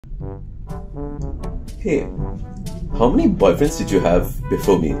Hey, how many boyfriends did you have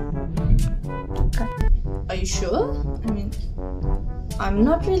before me? Are you sure? I mean, I'm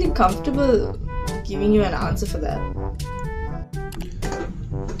not really comfortable giving you an answer for that.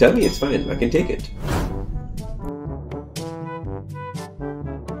 Tell me, it's fine. I can take it.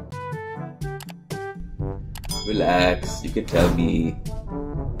 Relax, you can tell me.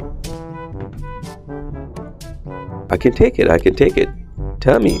 I can take it, I can take it.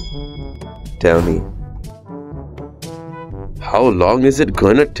 Tell me. Tell me. How long is it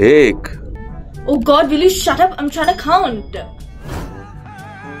gonna take? Oh God, will you shut up? I'm trying to count.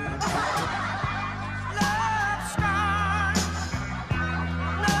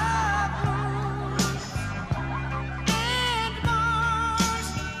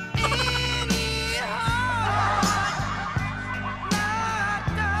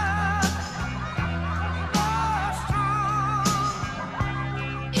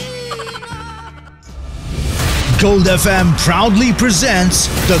 Gold FM proudly presents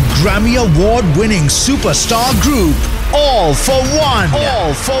the Grammy Award-winning superstar group All for One.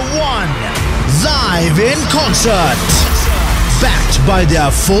 All for One. Live in concert. Backed by their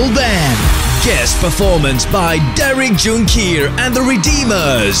full band. Guest performance by Derek Junkir and the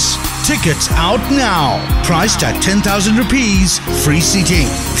Redeemers. Tickets out now. Priced at 10,000 rupees. Free seating.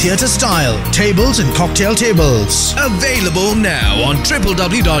 Theatre style. Tables and cocktail tables. Available now on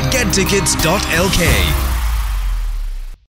www.gettickets.lk.